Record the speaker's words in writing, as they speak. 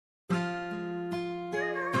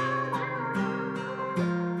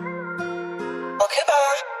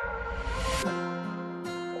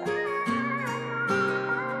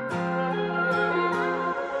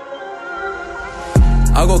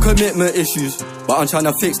got commitment issues, but I'm trying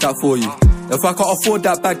to fix that for you. If I can't afford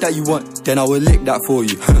that bag that you want, then I will lick that for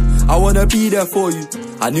you. I wanna be there for you,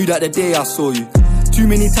 I knew that the day I saw you. Too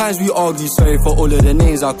many times we argue, sorry for all of the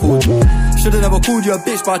names I called you. Should've never called you a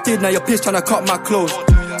bitch, but I did, now you're pissed trying to cut my clothes.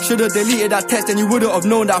 Should've deleted that text and you wouldn't have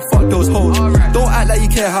known that I fucked those hoes. Don't act like you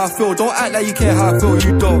care how I feel, don't act like you care how I feel,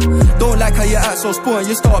 you don't like how you act so spoiled,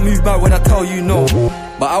 you start move back when I tell you no.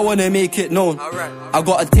 But I wanna make it known, I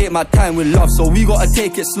gotta take my time with love, so we gotta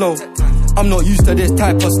take it slow. I'm not used to this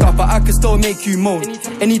type of stuff, but I can still make you moan.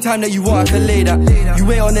 Anytime that you want, I can lay that. You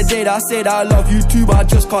wait on the day that I say that I love you too, but I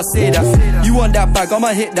just can't say that. You want that bag, I'ma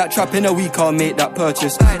hit that trap in a week, I'll make that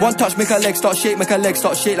purchase. One touch, make her leg start shake, make her leg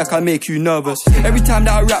start shake like I make you nervous. Every time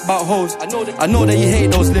that I rap about hoes, I know that you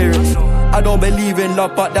hate those lyrics. I don't believe in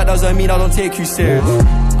love, but that doesn't mean I don't take you serious.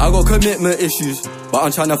 I got commitment issues, but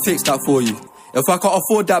I'm trying to fix that for you. If I can't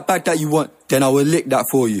afford that bag that you want, then I will lick that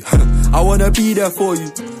for you. I wanna be there for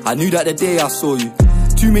you, I knew that the day I saw you.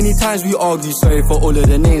 Too many times we argue, sorry for all of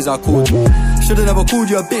the names I called you. Should've never called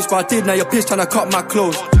you a bitch, but I did, now you're pissed trying to cut my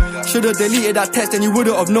clothes. Should've deleted that text and you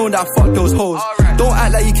wouldn't have known that I fucked those hoes. Don't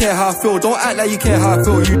act like you care how I feel, don't act like you care how I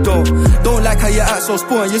feel, you don't like how you act so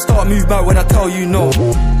spoiled, you start move back when I tell you no.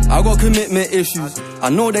 I got commitment issues, I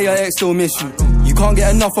know that your ex still miss you. You can't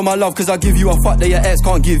get enough of my love cause I give you a fuck that your ex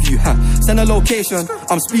can't give you. Send a location,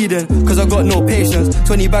 I'm speeding cause I got no patience.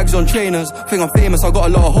 20 bags on trainers, think I'm famous, I got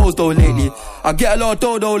a lot of hoes though lately. I get a lot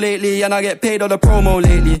of dough lately, and I get paid on the promo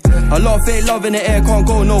lately. A lot of fake love in the air, can't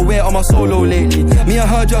go nowhere on my solo lately. Me and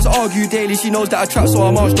her just argue daily, she knows that I trap so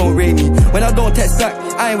her march don't rate me. When I don't text back,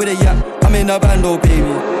 I ain't with a yap, I'm in a band, oh baby.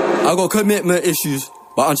 I got commitment issues,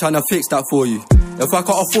 but I'm trying to fix that for you. If I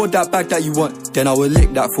can't afford that bag that you want, then I will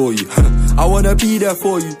lick that for you. I wanna be there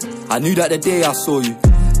for you, I knew that the day I saw you.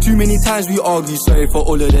 Too many times we argue, sorry for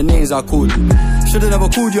all of the names I called you. Should've never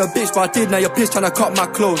called you a bitch, but I did, now you're pissed trying to cut my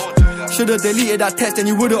clothes. Should've deleted that text and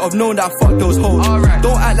you wouldn't have known that I fucked those hoes.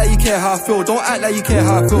 Don't act like you care how I feel, don't act like you care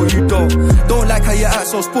how I feel, you don't like how you act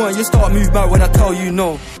so spoiled, you start move back when I tell you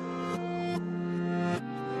no.